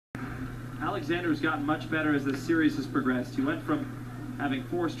Alexander's gotten much better as the series has progressed. He went from having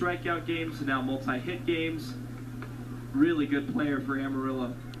 4 strikeout games to now multi-hit games. Really good player for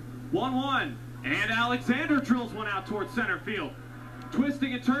Amarillo. 1-1, and Alexander drills one out towards center field.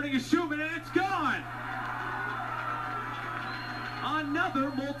 Twisting and turning is Schumann, and it's gone!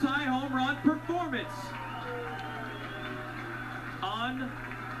 Another multi-home run performance.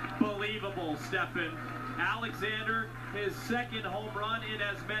 Unbelievable, Stefan. Alexander, his second home run in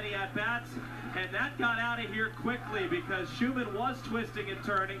as many at-bats, and that got out of here quickly because Schumann was twisting and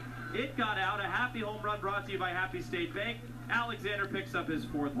turning. It got out. A happy home run brought to you by Happy State Bank. Alexander picks up his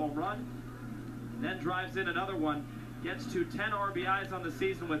 4th home run, then drives in another one, gets to 10 RBIs on the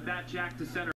season with that jack to center.